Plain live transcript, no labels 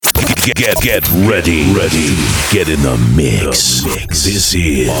Get ready. Get in the mix. This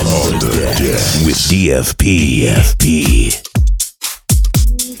is On the Deck with DFP.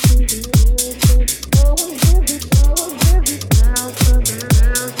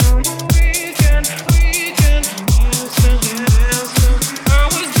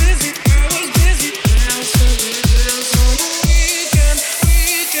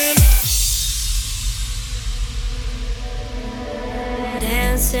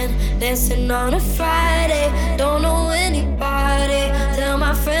 Dancing on a Friday, don't know anybody. Tell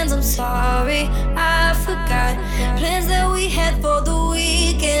my friends I'm sorry, I forgot plans that we had for the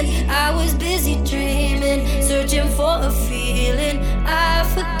weekend. I was busy dreaming, searching for a feeling. I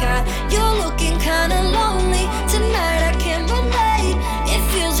forgot you're looking kinda lonely tonight. I can't relate. It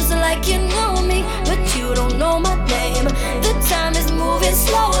feels just like you know me, but you don't know my name. The time is moving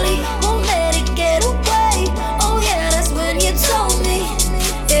slowly, won't let it get away. Oh yeah, that's when you told me.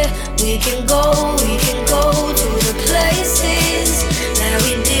 Yeah, we can go to the places that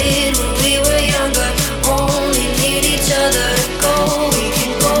we did when we were younger. Only need each other to go. We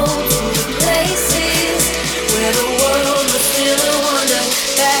can go to the places where the world was still a wonder.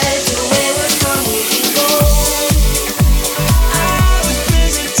 Back to where we're from, we can go. I was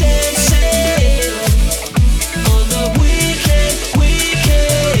busy dancing on the weekend.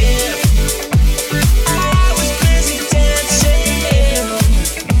 I was busy dancing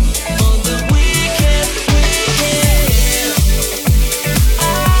on the weekend.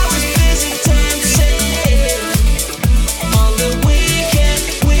 I was busy dancing on the weekend.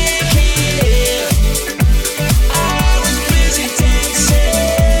 I was busy dancing.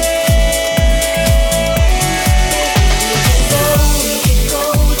 We can go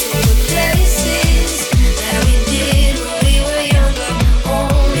to the places that we did when we were younger.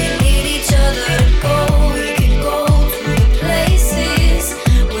 Only need each other to go. We can go to the places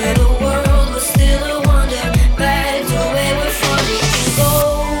where the world was still a wonder. Back to where we're from, we can go.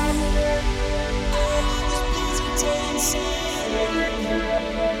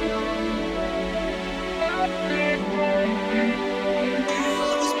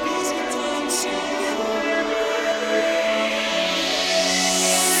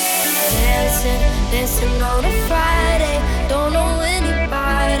 Dancing on a Friday, don't know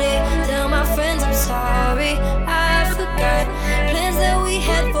anybody. Tell my friends I'm sorry, I forgot plans that we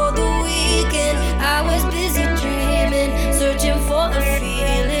had for the weekend. I was busy dreaming, searching for a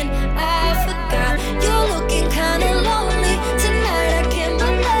feeling. I forgot you're looking kinda lonely tonight. I can't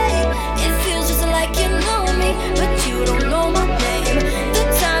relate. It feels just like you know me, but you don't know my name. The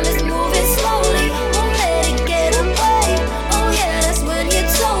time is moving slowly, won't let it get away. Oh yeah, that's when you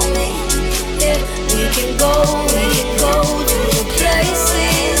told me. Yeah, we can go to the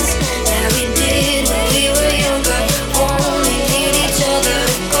places that we did when we were younger. Only need each other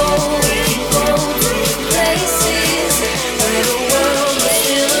to go. We can go to the places where the world was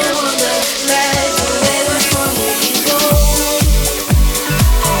still a wonder. Back to where we're from, we can go.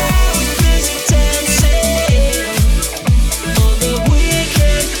 I was busy dancing on the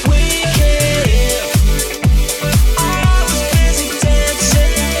weekend. I was busy dancing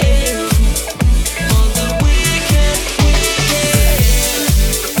on the weekend.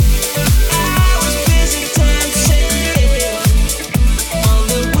 I was busy dancing on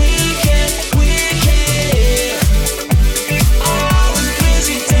the weekend. I was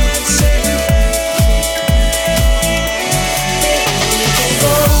busy dancing. We can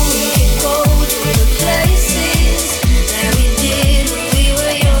go to the places that we did when we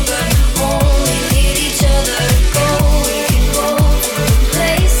were younger. Only need each other to go. We can go to the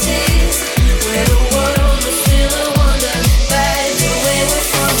places where the world was still a wonder. Back to where we're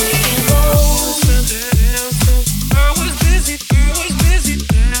from, we can go. I was busy dancing on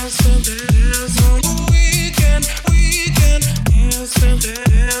the weekend. I was busy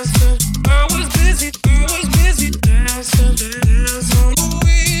dancing on the weekend. I was busy dancing on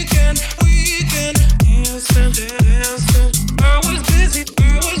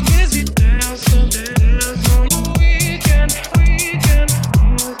the weekend.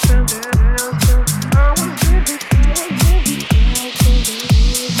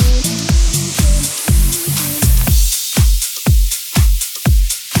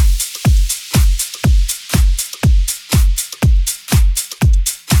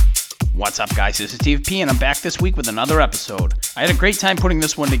 What's up, guys? This is DFP, and I'm back this week with another episode. I had a great time putting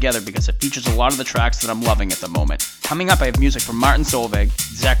this one together because it features a lot of the tracks that I'm loving at the moment. Coming up, I have music from Martin Solveig,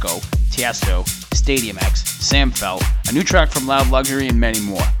 Zeko, Tiesto, Stadium X, Sam Felt, a new track from Loud Luxury, and many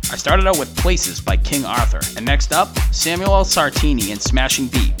more. I started out with Places by King Arthur, and next up, Samuel L. Sartini and Smashing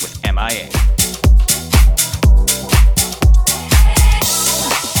Beat with MIA.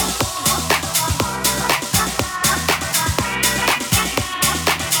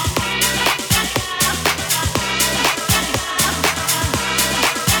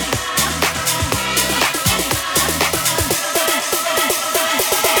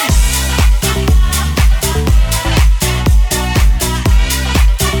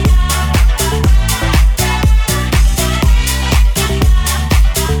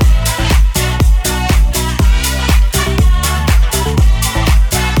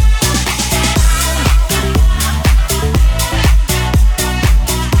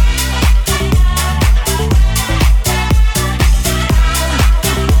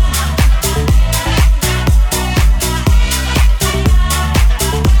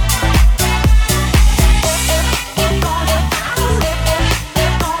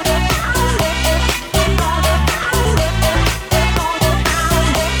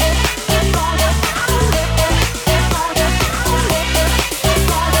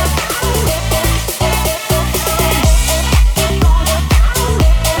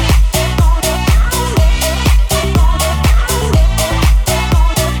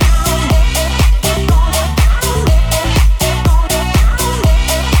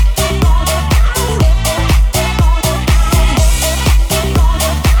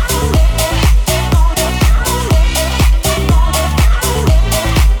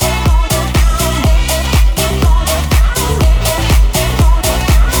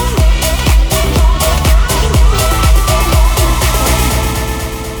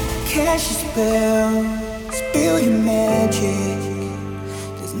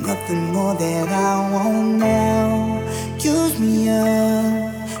 the more that I want now. Use me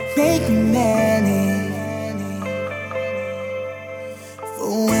up, make me manic.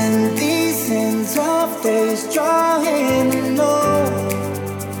 For when these ends of days drawing low,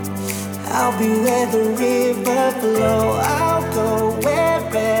 I'll be where the river flow. I'll go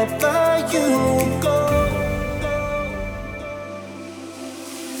wherever you go.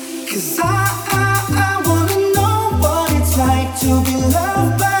 'Cause I wanna know what it's like to be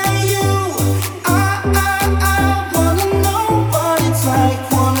loved by you. I wanna know what it's like.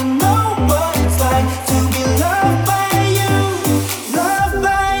 Wanna know what it's like to be loved by you. Loved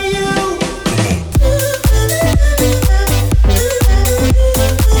by you.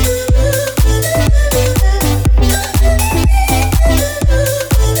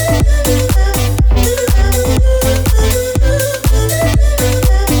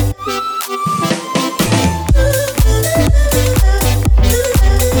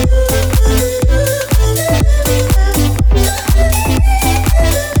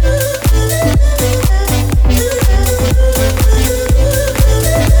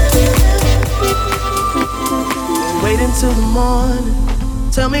 Till the morning,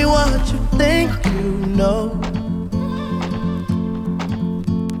 tell me what you think you know.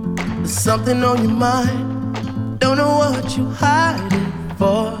 There's something on your mind, don't know what you hiding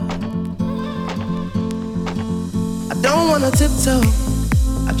for. I don't wanna tiptoe,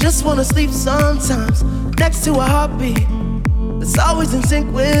 I just wanna sleep sometimes next to a heartbeat that's always in sync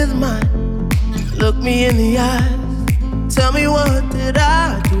with mine. Look me in the eyes, tell me what did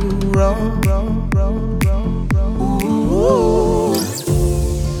I do wrong. Ooh.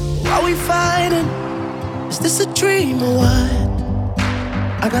 Are we fighting? Is this a dream or what?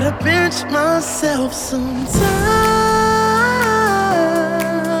 I gotta pinch myself sometimes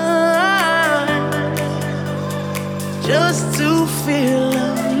just to feel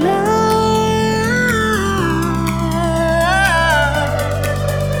alive.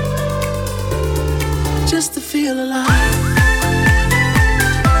 Just to feel alive.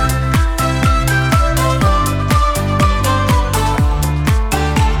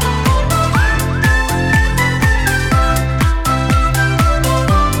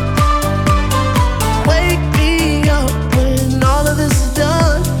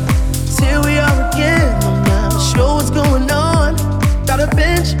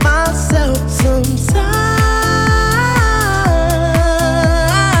 Myself sometimes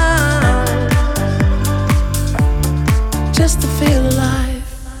just to feel alive.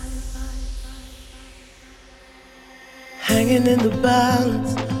 Hanging in the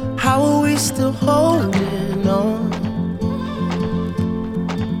balance, how are we still holding on?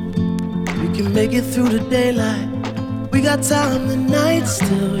 We can make it through the daylight, we got time, the night's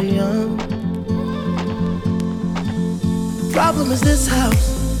still young. Problem is this house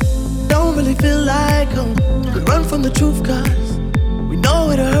don't really feel like home. We run from the truth cause we know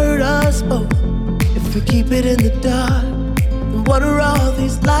it'll hurt us both. If we keep it in the dark, then what are all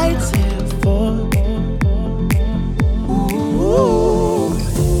these lights here for? Ooh.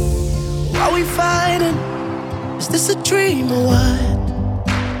 Are we fighting? Is this a dream or what?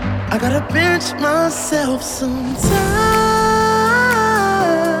 I gotta pinch myself sometimes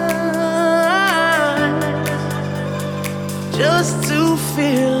just to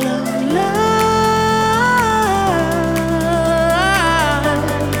feel alive.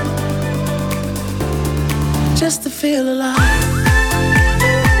 Just to feel alive.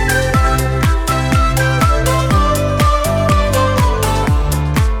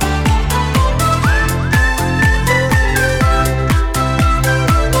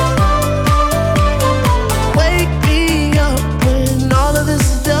 Wake me up when all of this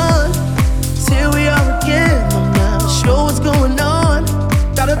is done. Here we are again, I'm not sure what's going on.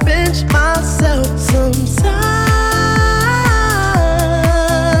 Gotta pinch myself sometimes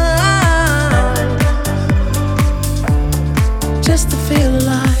just to feel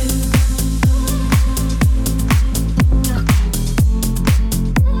alive.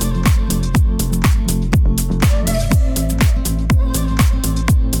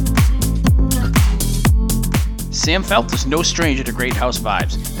 Sam Feldt is no stranger to great house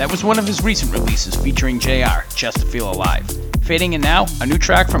vibes. That was one of his recent releases featuring JR, Just to Feel Alive. Fading in now, a new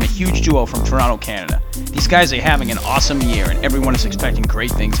track from a huge duo from Toronto, Canada. These guys are having an awesome year and everyone is expecting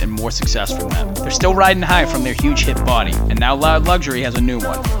great things and more success from them. They're still riding high from their huge hit Body, and now Loud Luxury has a new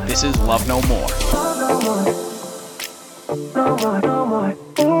one. This is Love No More.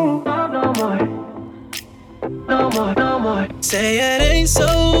 Say it ain't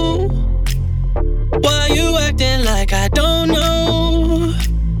so. Why you acting like I don't know?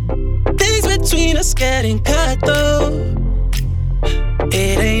 Things between us getting cut though.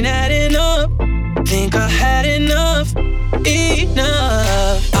 It ain't adding up. Think I had enough.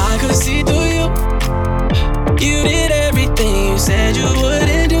 I could see through you. You did everything you said you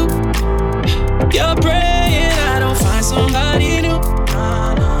wouldn't do. You're praying I don't find somebody new.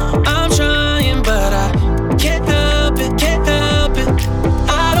 I'm trying, but I can't help it, can't help it.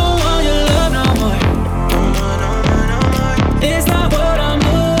 I don't want your love no more. It's not what I'm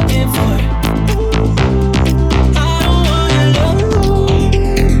looking for. I don't want your love.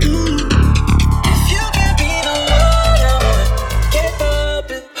 If you can't be the one I want, can't help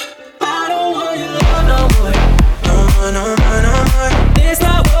it. I don't want your love no more. No more. It's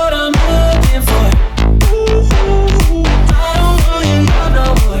not what I'm looking for. I don't want your love no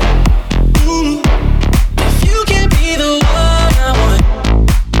more. If you can't be the one I want,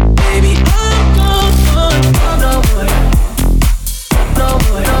 baby, I'm gone no more. No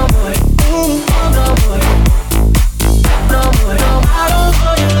more. No more. No more. I don't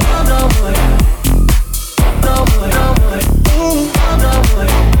want your love no more. No more. No more.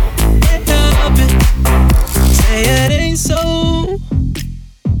 Can't help it. Say it ain't so.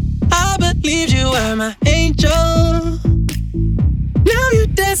 I believed you were my angel. Now you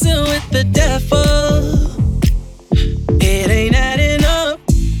dancing with the devil. It ain't adding up.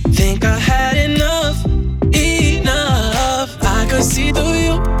 Think I had enough. I could see through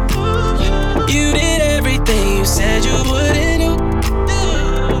you. You did everything you said you wouldn't do.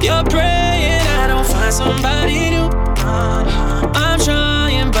 You're praying I don't find somebody new. I'm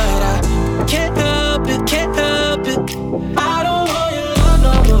trying, but I can't help it, can't help it. I don't want your love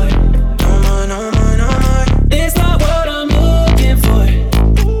no more. No more. It's not what I'm looking for.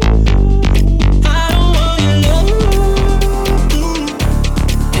 I don't want your love.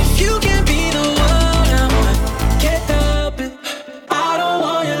 If you can't be the one I want, can't help it. I don't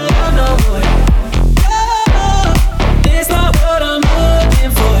want your love no more. It's not what I'm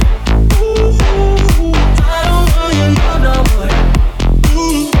looking for. I don't want your love no more.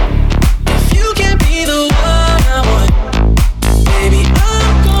 If you can't be the one I want, baby,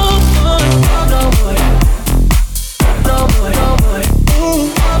 I'm gone no more. No more.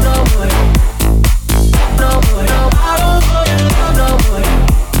 No more. I don't want your love no more.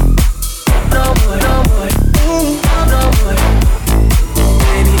 No more.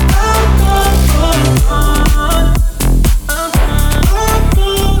 Baby, I'm gone.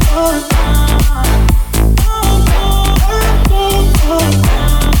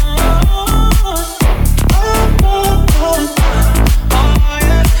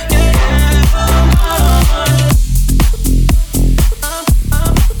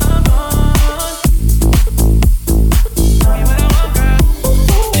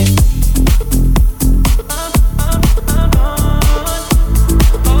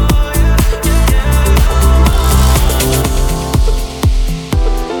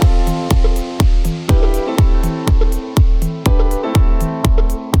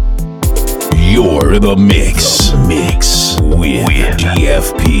 You're in the mix with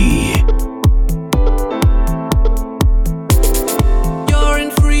DFP. You're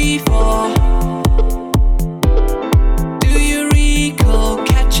in free fall. Do you recall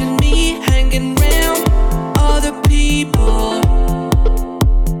catching me hanging round other people?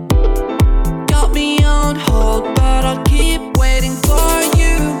 Got me on hold, but I'll keep waiting for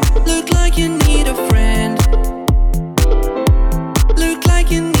you. Look like you need a friend. Look like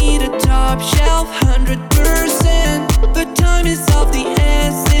you need a top shelf 100%. But time is of the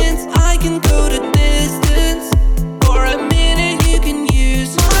essence. I can go the distance. For a minute you can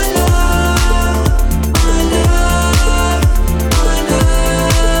use my love, my love, my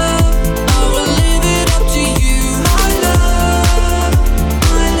love. I will leave it up to you. My love,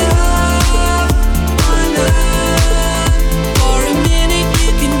 my love, my love. For a minute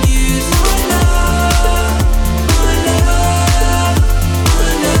you can use my love, my love,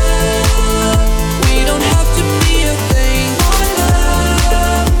 my love. We don't have to be a thing. My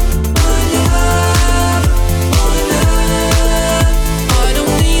love, my love, my love. I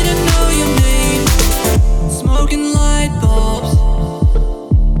don't need to know your name. Smoking light bulbs.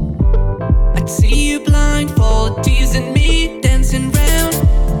 I'd see you blindfold, teasing me, dancing round.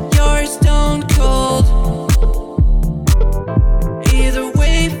 You're stone cold. Either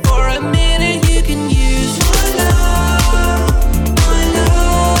way, for a minute you can use my love, my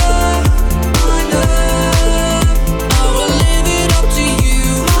love, my love. I will leave it up to you.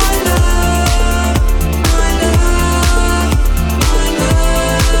 My love, my love, my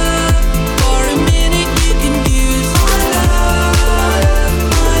love. For a minute you can use my love,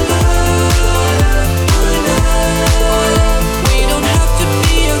 my love, my love.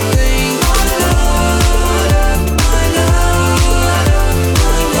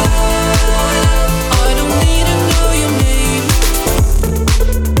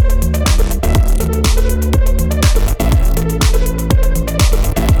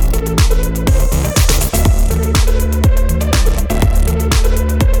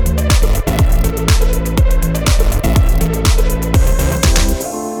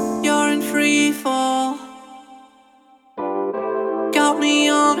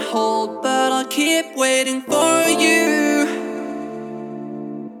 hold, but I'll keep waiting for you.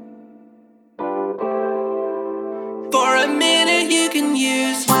 For a minute you can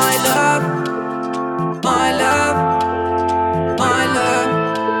use my love, my love, my love,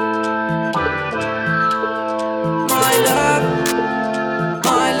 my love,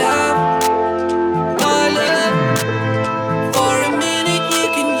 my love, my love. For a minute you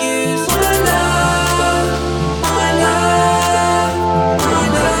can use my love, my love, my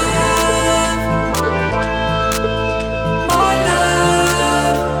love, my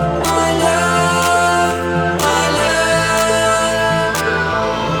love, my love, my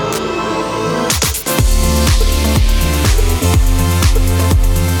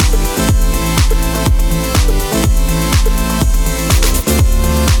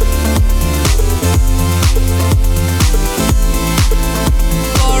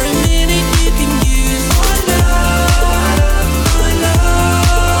For a minute you can use my love, my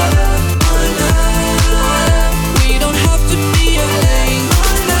love, my love. We don't have to be alone.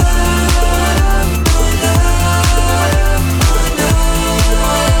 My love, my love, my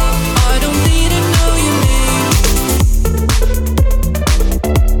love. I don't need to know your name.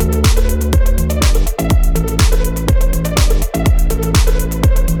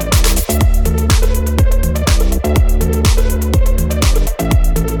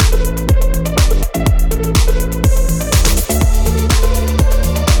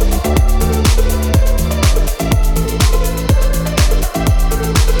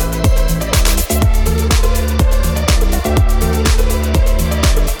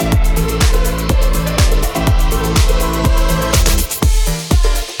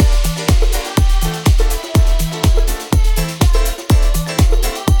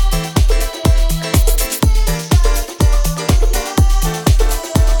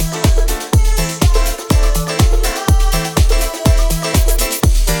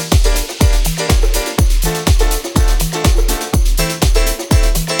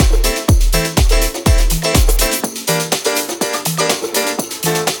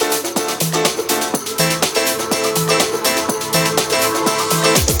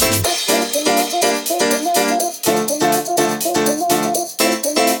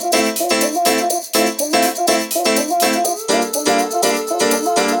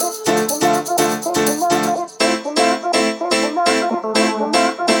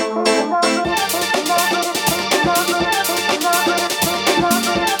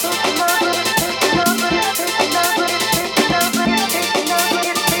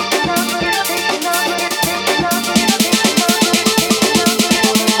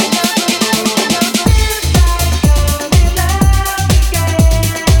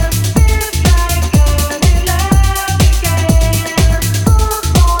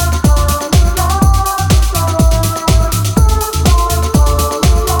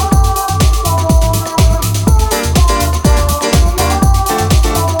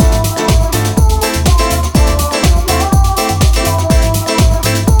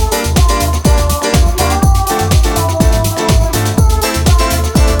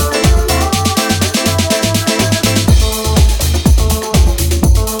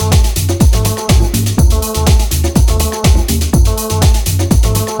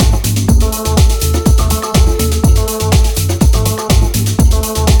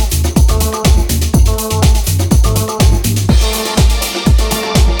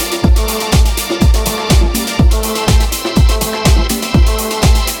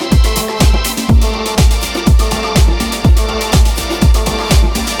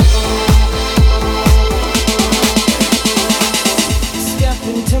 Step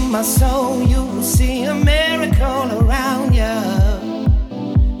into my soul, you will see a miracle around you.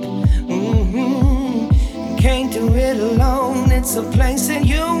 Can't do it alone. It's a place that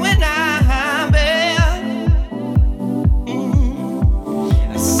you and I built.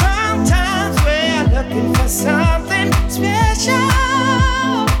 Sometimes we're looking for something special.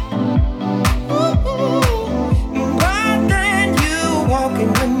 But then you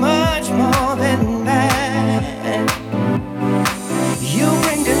walking with much more than that. You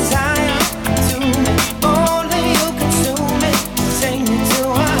bring desire to me, only you consume me, take me to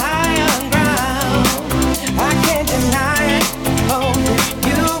a higher ground. I can't deny it, hope that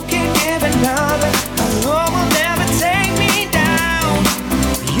you can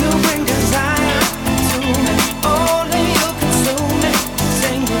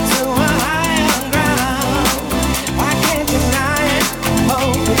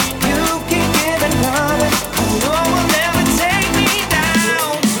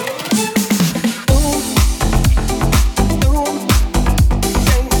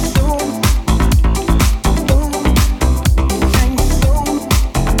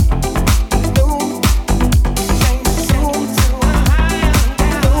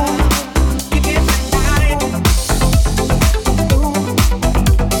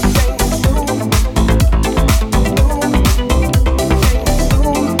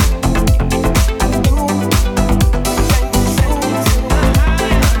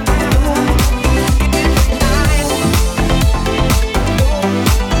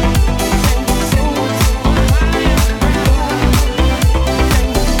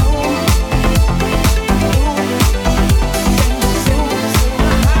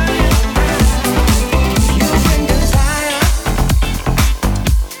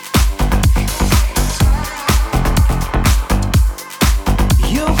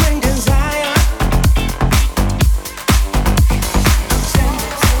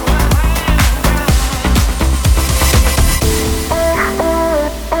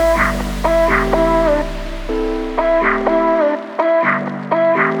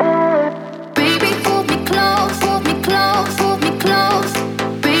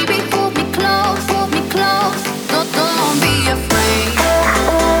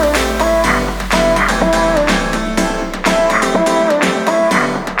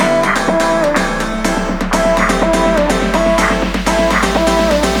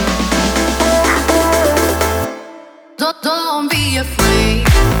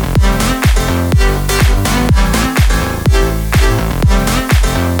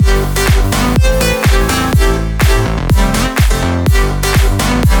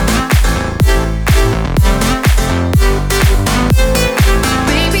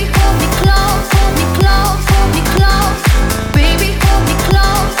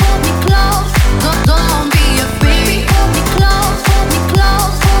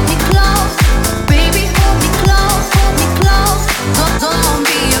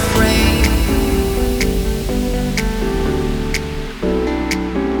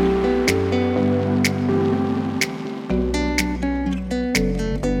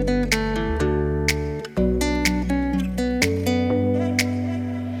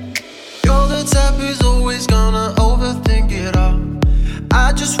is always gonna overthink it all.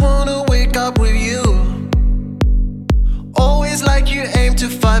 I just wanna wake up with you. Always like you aim to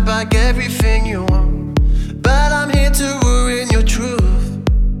fight back everything you want, but I'm here to ruin your truth.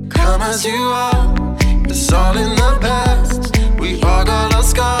 Come as you are, it's all in the past. We all got our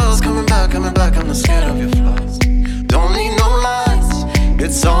scars, coming back, I'm not scared of your flaws. Don't need no lies,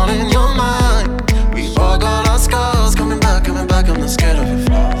 it's all in your mind. We all got our scars, coming back, I'm not scared of your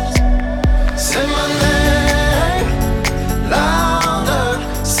flaws. Say my name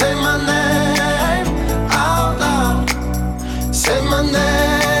louder, say my name out loud. Say my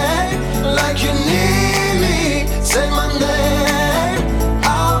name like you need me. Say my name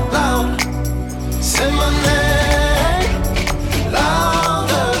out loud. Say my name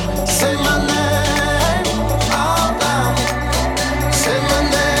louder. Say my name out loud. Say my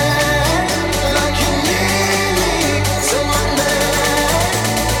name like you need me. Say my name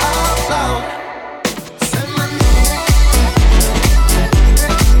out loud. Say my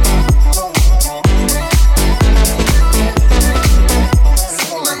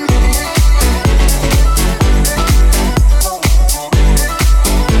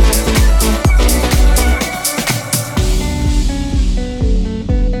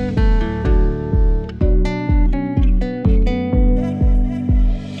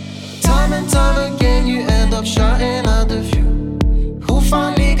Time and time again, you end up shutting out the view. Who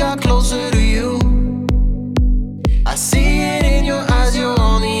finally got closer to you? I see it in your eyes, you're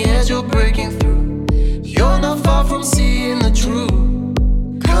on the edge, you're breaking through. You're not far from seeing the truth.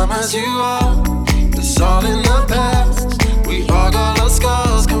 Come as you are, it's all in the past. We all got our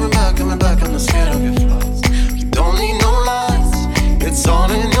scars, coming back, I'm not scared of your flaws. You don't need no lies, it's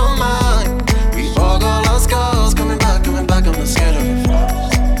all in your mind. We all got our scars, coming back, I'm not scared of your flaws.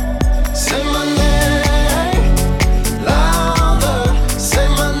 Say my name louder, say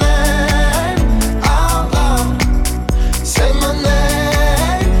my name out loud. Say my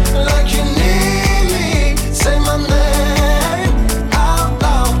name like you need me. Say my name out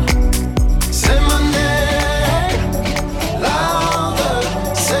loud. Say my name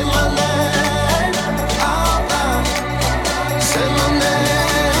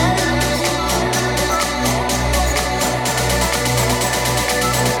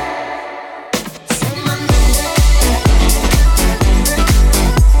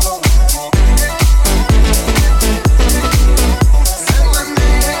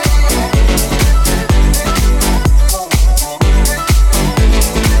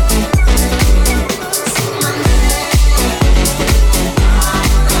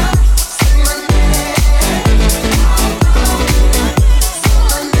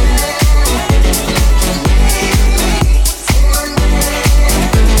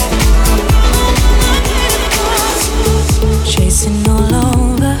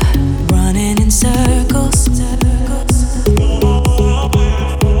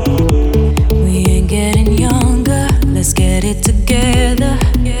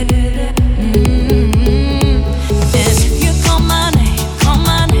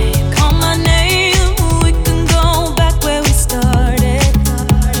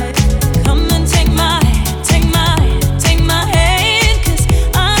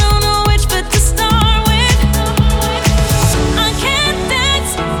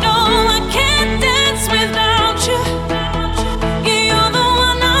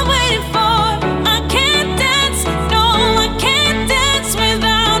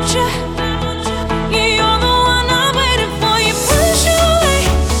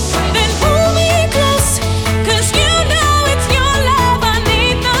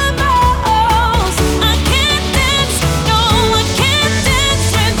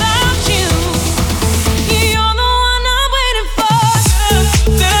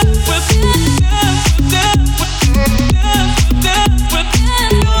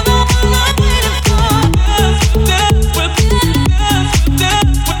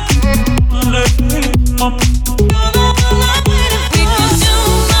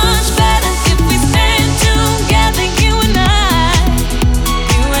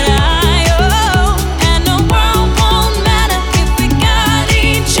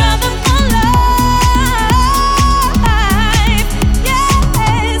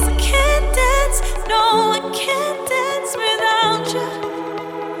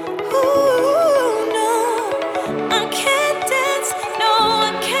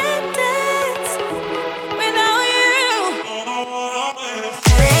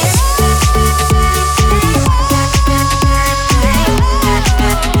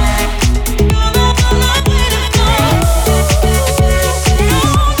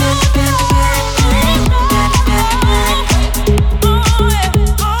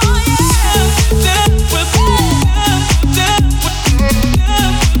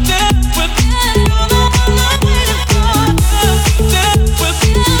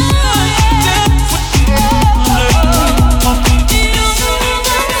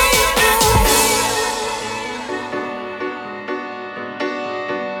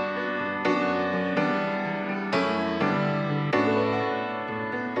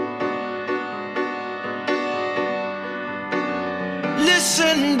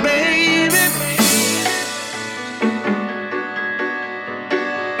Listen, baby.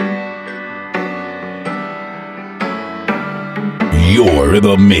 You're in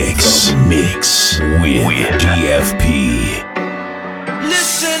the mix with DFP.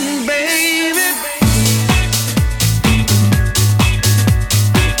 Listen, baby.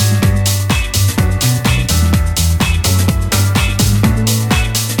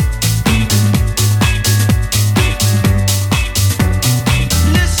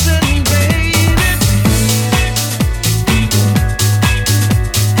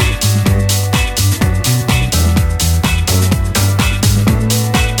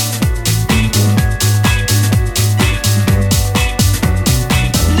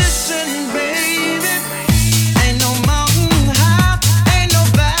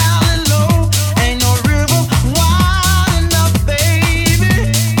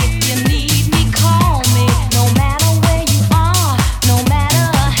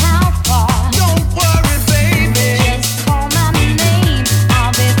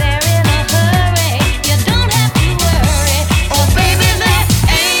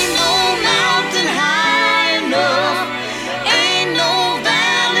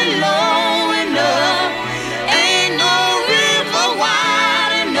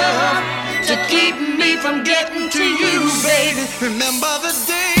 Remember the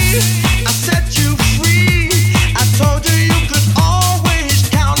day I set you free. I told you you could always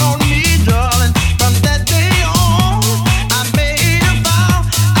count on me, darling. From that day on, I made a vow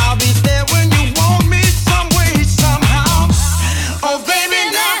I'll be there when you want me, some way, somehow. Oh, baby,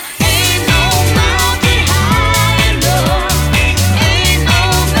 now ain't no mountain high enough, ain't no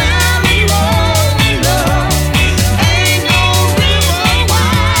valley low enough, ain't no river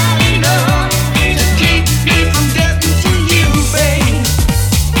wide enough to keep me from getting to you, babe.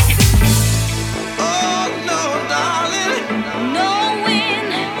 Oh no, darling. No wind,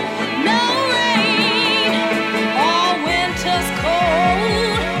 no rain, or winter's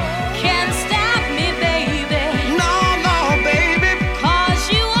cold can stop me, baby. No, no, baby. 'Cause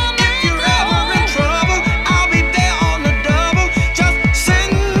you are my If you're ever in gold. trouble, I'll be there on the double. Just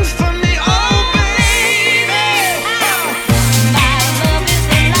sing for me, oh baby. My love is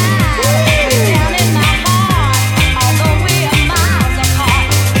alive down in my heart, although we are miles apart.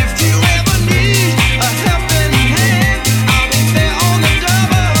 If you ever need a helping hand, I'll be there on the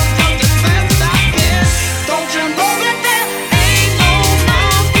double, just as fast I can. Don't you know that there ain't no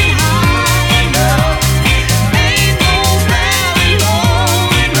mountain high enough, ain't no valley low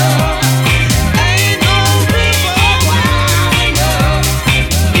enough, ain't no river wide enough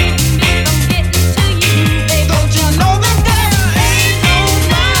I'm getting to you, baby. Don't you know that there ain't no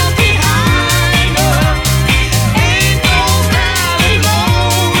mountain high enough, ain't no valley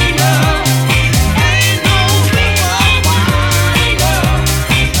low enough, ain't no river wide enough,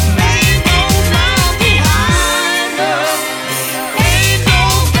 ain't no mountain high enough, ain't no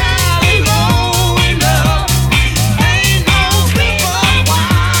valley low enough, ain't no river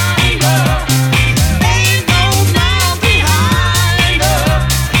wide enough, ain't no mountain high enough,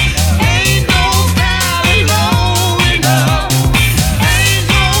 ain't no valley low enough, ain't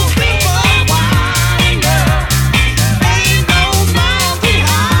no river wide enough, ain't no mountain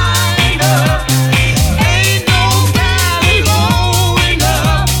high enough, ain't no valley low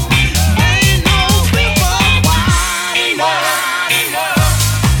enough, ain't no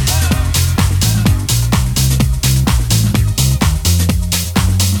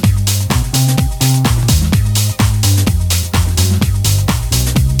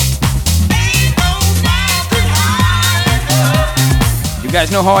You guys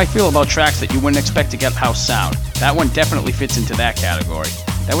know how I feel about tracks that you wouldn't expect to get house sound. That one definitely fits into that category.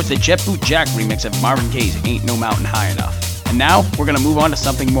 That was the Jet Boot Jack remix of Marvin Gaye's Ain't No Mountain High Enough. And now, we're gonna move on to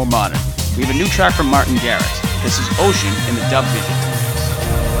something more modern. We have a new track from Martin Garrix. This is Ocean in the Dub Vision.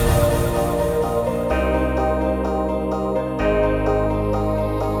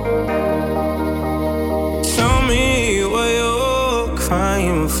 Tell me what you're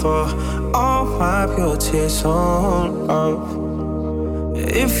crying for. I'll wipe your tears on up.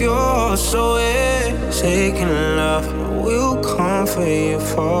 If you're so taking love, we'll comfort you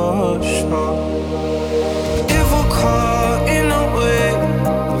for sure. If we're caught in a wave,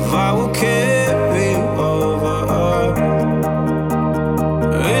 I will carry you over.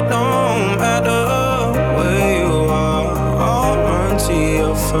 It don't matter where you are, I'll run to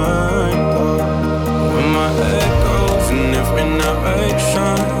your front door. When my head goes in different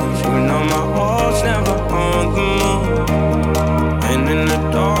directions, you know my heart's never on the move. And in the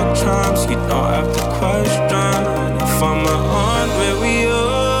dark times, you don't have to question if I'm where we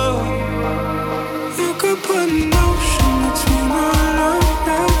are. You could put an ocean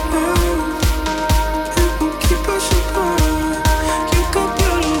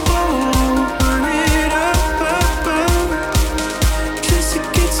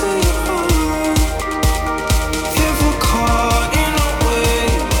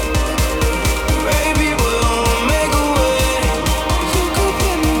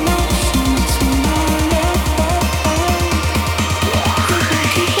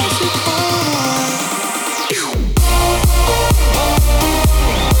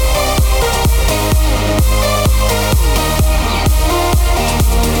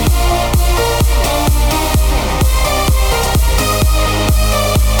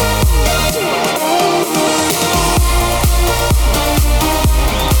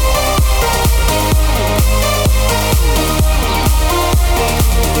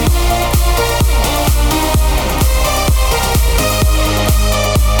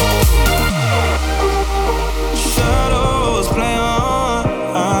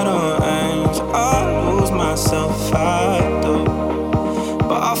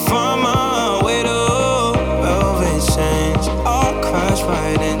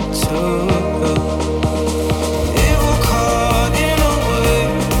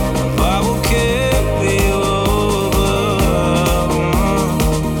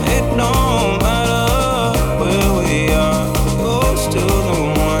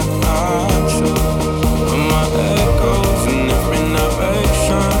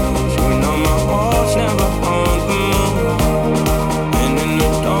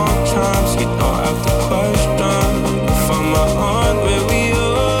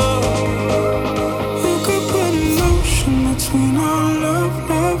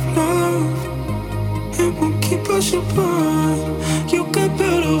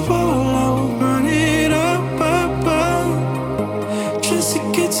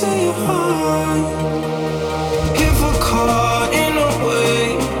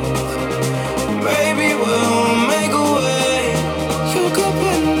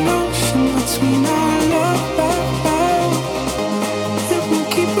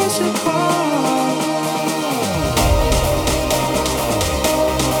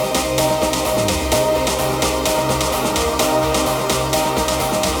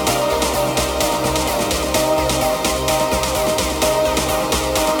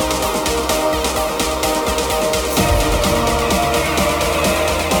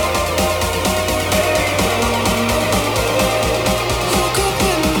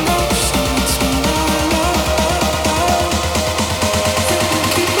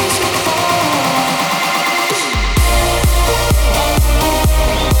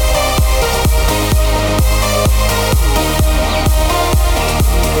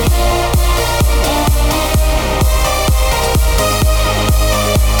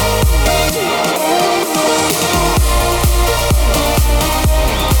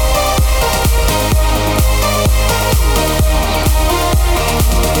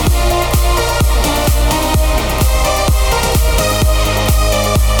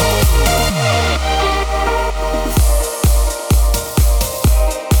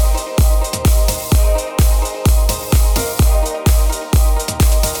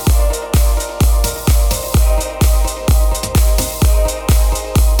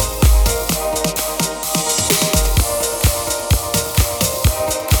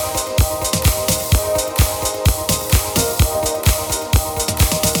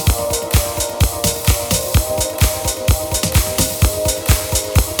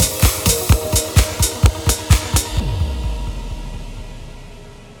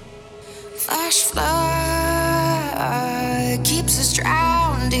Flash flood keeps us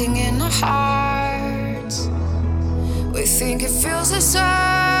drowning in our hearts. We think it fills us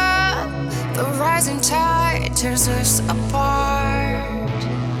up. The rising tide tears us apart.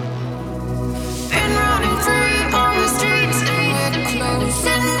 Been running free on the streets and we're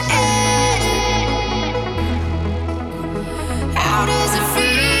closing in. How does it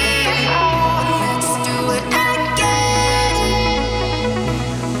feel? Let's do it again.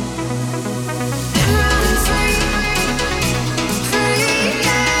 Been running free,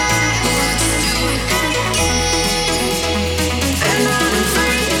 yeah. Let's do it again. Been running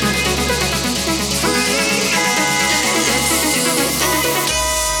free, yeah. Let's do it again.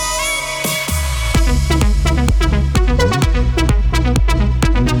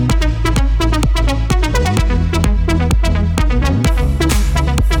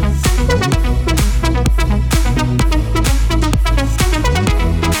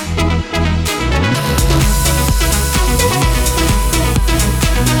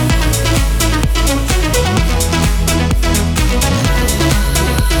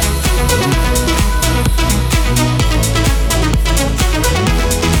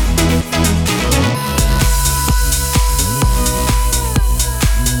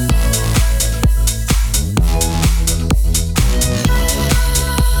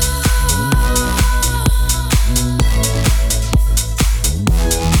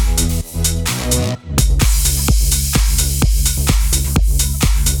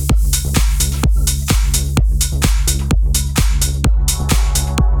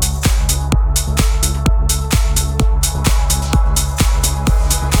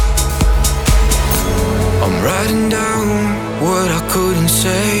 Writing down what I couldn't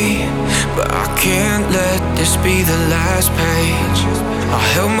say, but I can't let this be the last page. I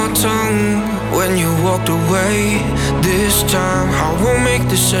held my tongue when you walked away. This time I won't make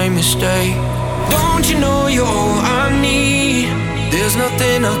the same mistake. Don't you know you're all I need? There's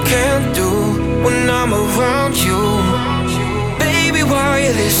nothing I can't do when I'm around you. Baby, why are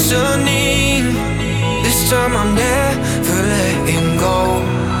you listening? This time I'm never letting go.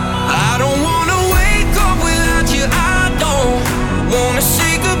 I don't wanna wake up without you. I don't wanna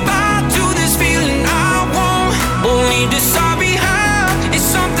say goodbye to this feeling I won't leave this all behind. It's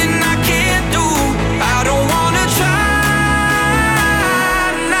something I can't do. I don't wanna try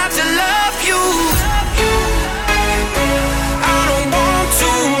not to love you. I don't want to try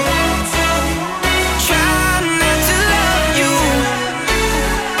not to love you.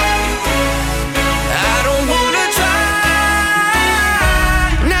 I don't wanna try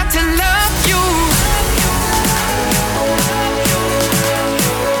not to love you. I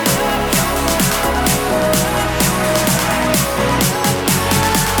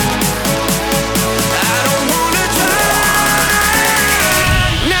don't wanna try not to love you. I don't wanna try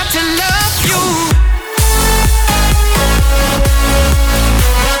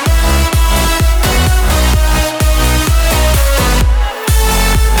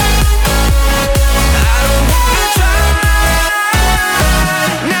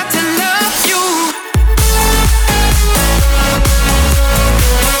not to love you.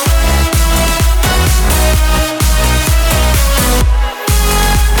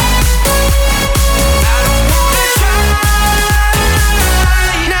 I don't wanna try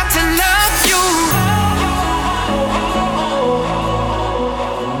not to love you.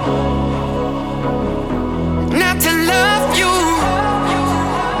 Not to love you.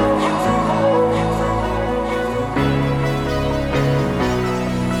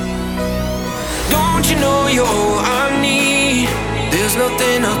 Don't you know you're all I need? There's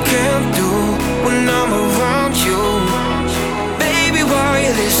nothing I can't do when I'm around you. Baby, why are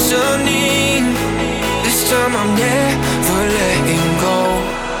you listening? This time I'm never letting go.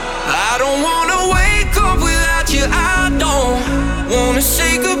 I don't wanna wake up without you. I don't wanna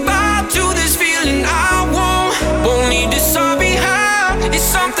say goodbye to this feeling I won't leave this all behind. It's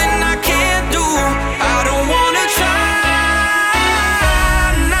something I can't do. I don't wanna try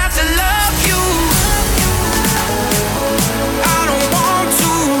not to love you. I don't want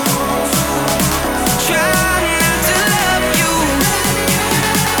to try not to love you.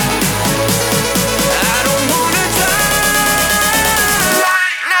 I don't wanna try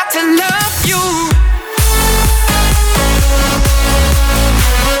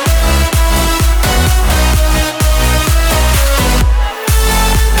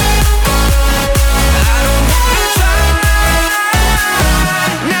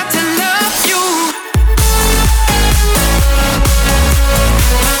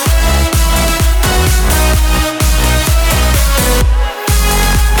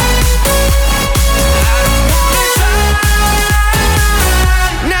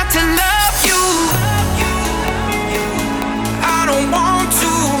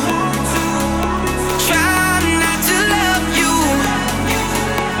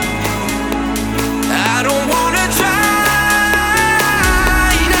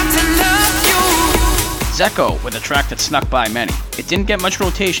Zeko with a track that snuck by many. It didn't get much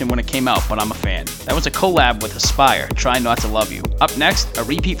rotation when it came out, but I'm a fan. That was a collab with Aspire, Try Not to Love You. Up next, a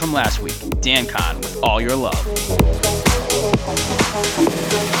repeat from last week, DanCon with All Your Love.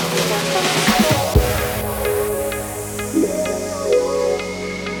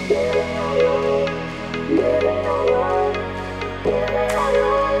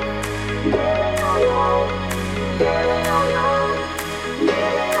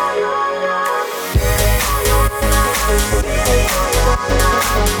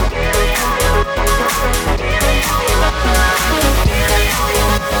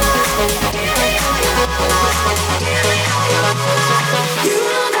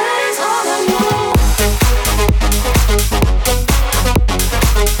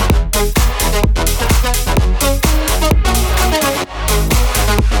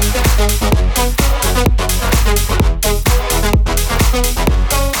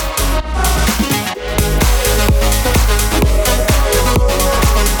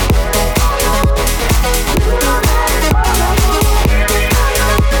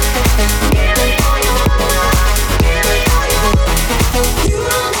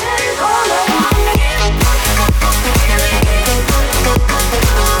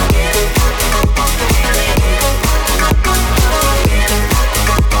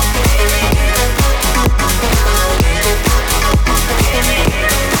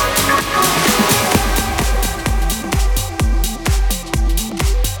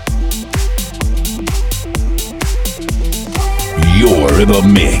 You're in the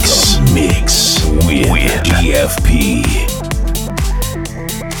mix with DFP.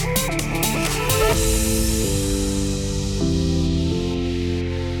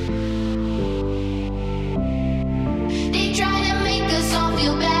 They try to make us all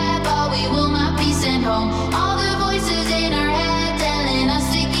feel bad, but we will not be sent home. All the voices in our head telling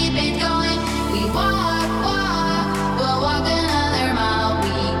us to keep it going. We walk, we'll walk another mile. We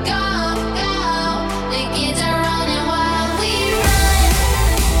go, the kids are running wild. We run,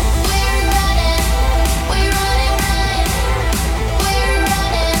 we're running, we run and run. We're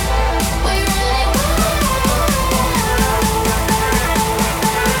running, we're running wild.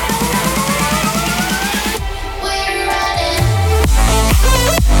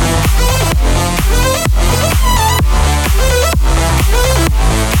 We're running.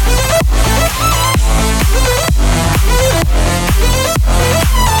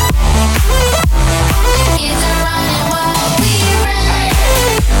 Kids are running wild. We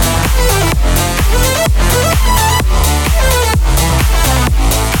run.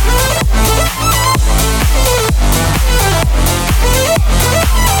 We run. We're running.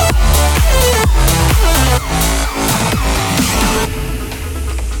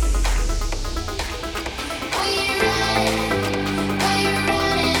 We run.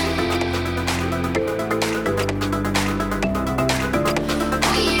 We're running.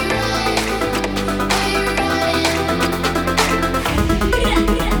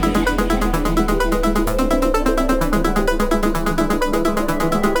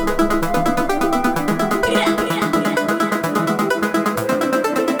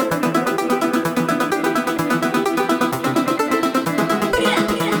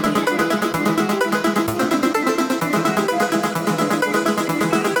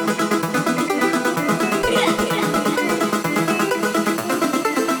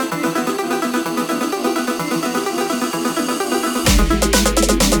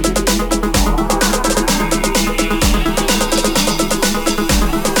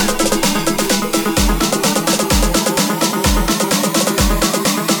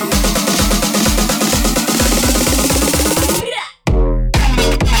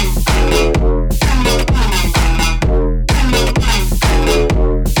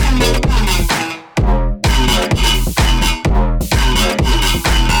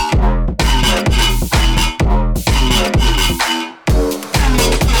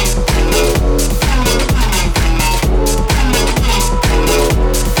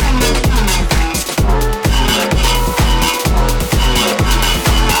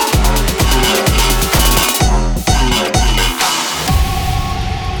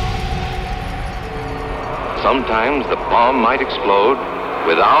 Sometimes the bomb might explode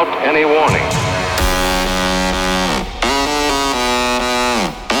without any warning.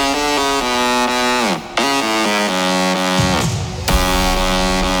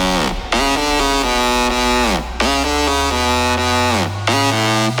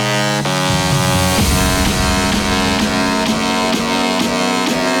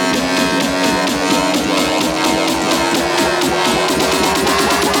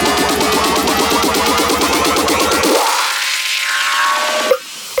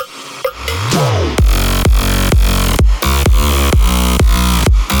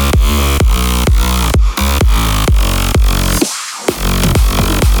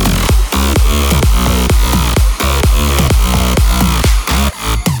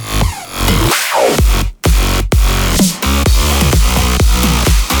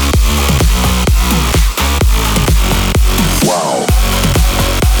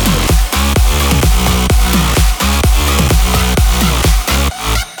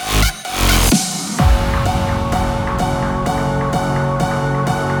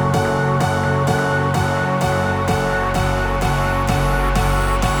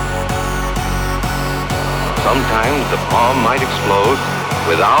 bomb might explode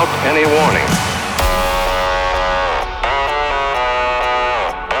without any warning.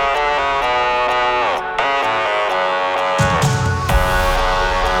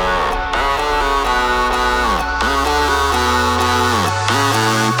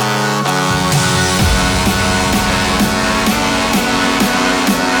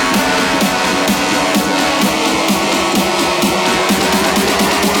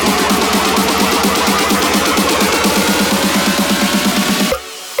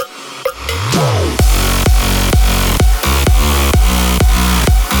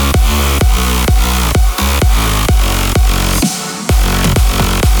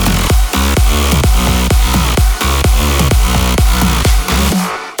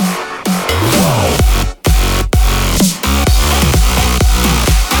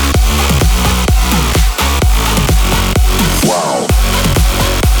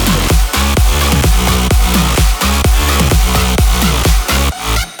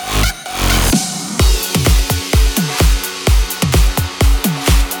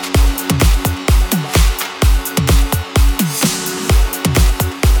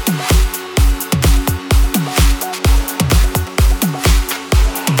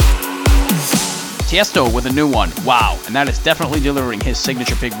 Tiesto with a new one, Wow, and that is definitely delivering his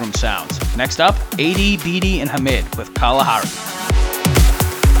signature big room sounds. Next up, AD, BD, and Hamid with Kalahari.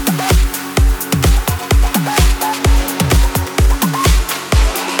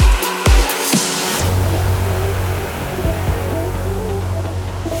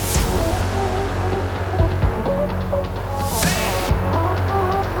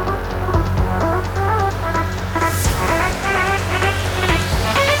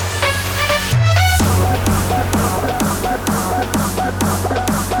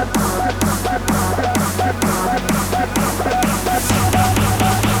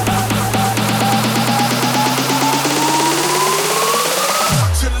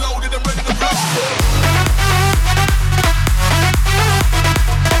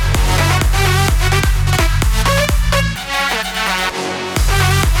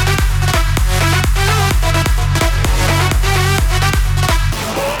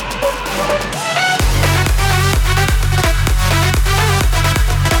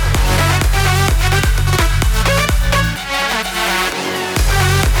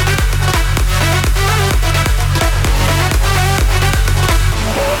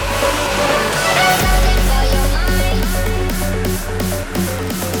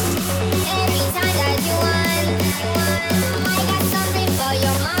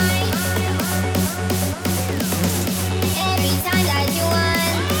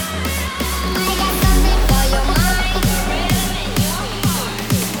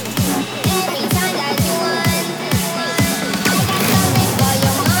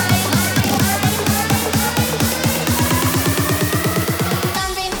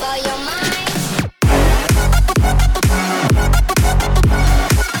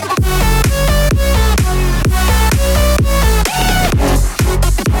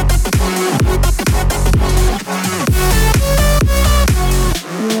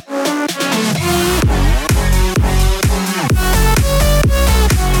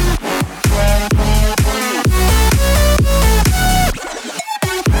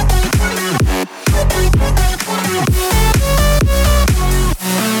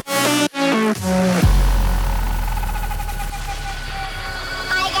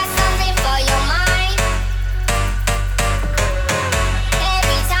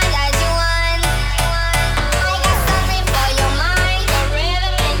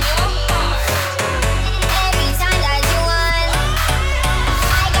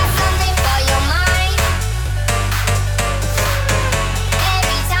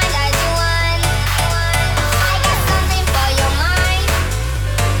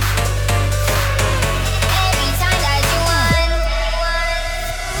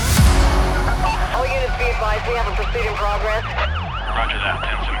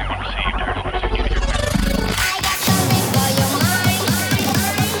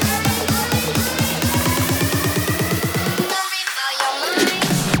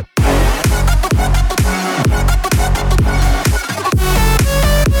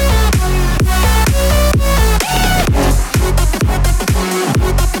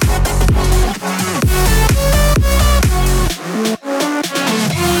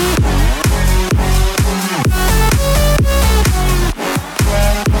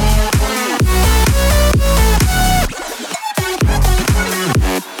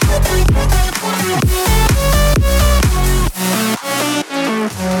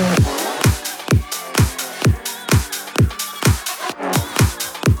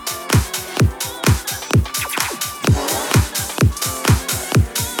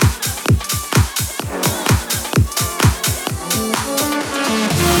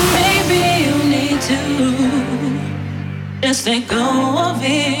 Just let go of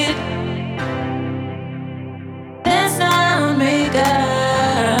it. Let's not make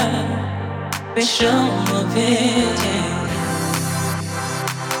up. Be sure of it.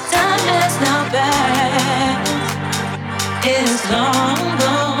 Time has now passed. It is long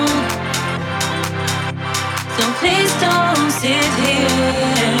gone. So please don't sit here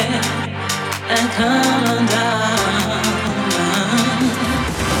and come undone.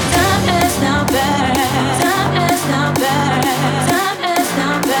 Time has now passed. Time has now passed. Time has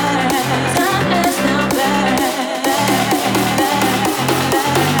now passed. Time has now passed.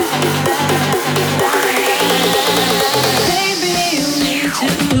 Baby, you need to.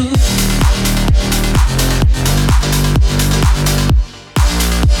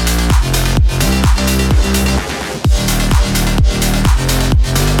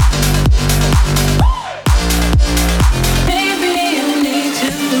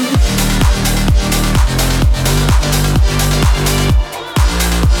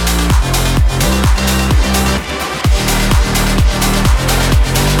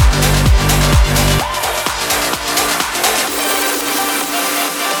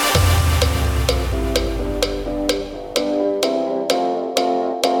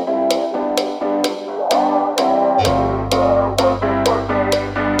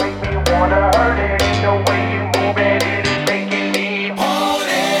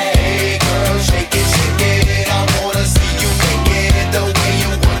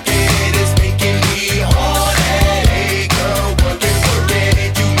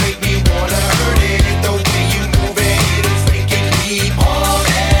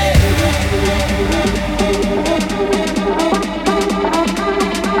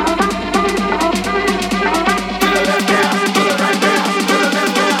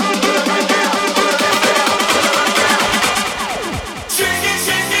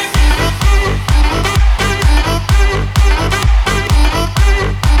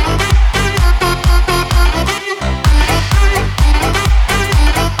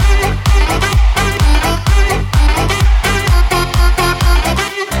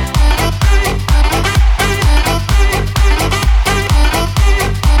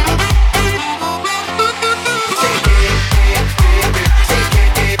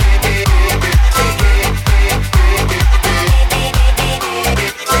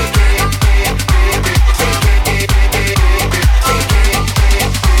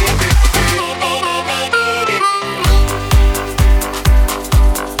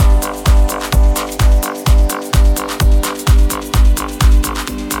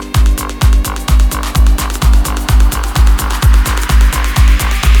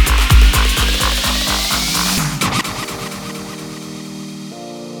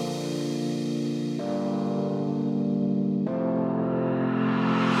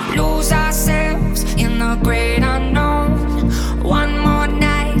 Lose ourselves in the great unknown. One more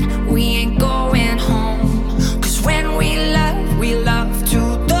night, we ain't going home. 'Cause when we love to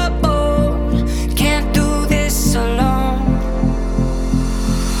the bone. Can't do this alone.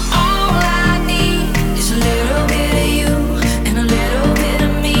 All I need is a little bit of you and a little bit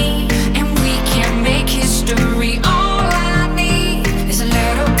of me, and we can make history. All I need is a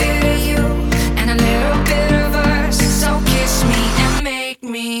little bit of you and a little bit of us. So kiss me and make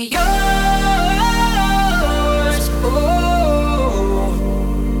me yours. Oh.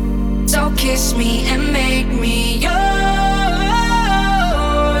 So kiss me and make me yours.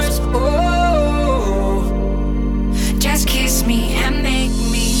 Oh. Just kiss me and make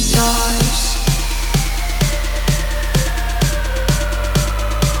me yours.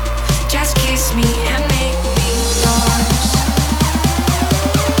 Just kiss me and make me yours.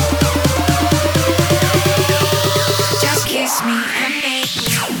 Just kiss me and make me.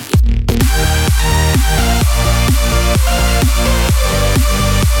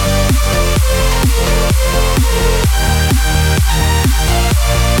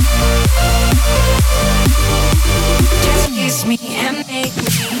 Just kiss me and make me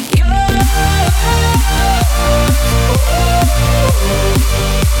yours.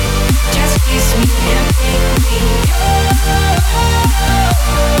 Just kiss me and make me yours.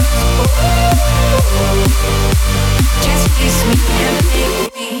 Just kiss me and make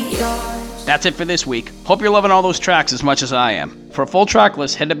me yours. That's it for this week. Hope you're loving all those tracks as much as I am. For a full track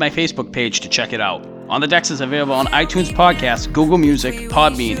list, head to my Facebook page to check it out. On the Decks is available on iTunes Podcasts, Google Music,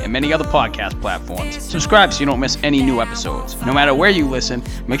 Podbean, and many other podcast platforms. Subscribe so you don't miss any new episodes. No matter where you listen,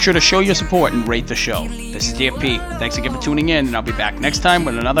 make sure to show your support and rate the show. This is DFP. Thanks again for tuning in, and I'll be back next time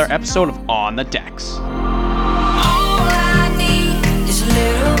with another episode of On the Decks. All I need is a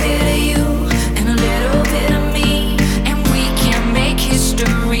little bit of you and a little bit of me, and we can make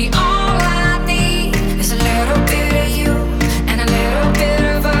history. All I need is a little bit of you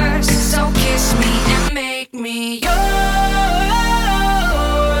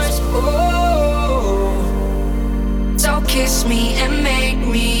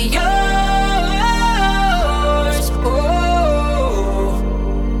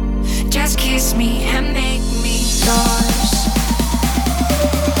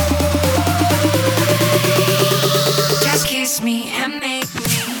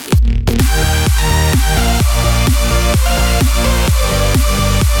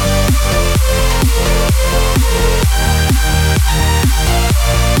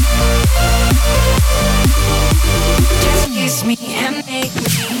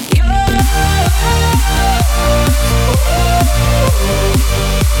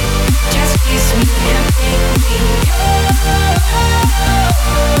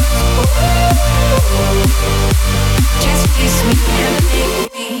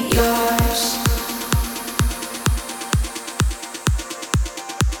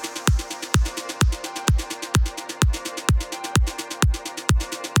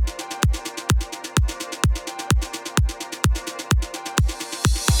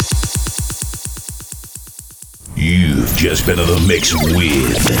just been in the mix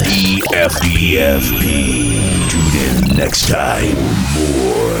with EFP. Tune in next time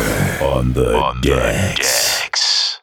for more on the decks.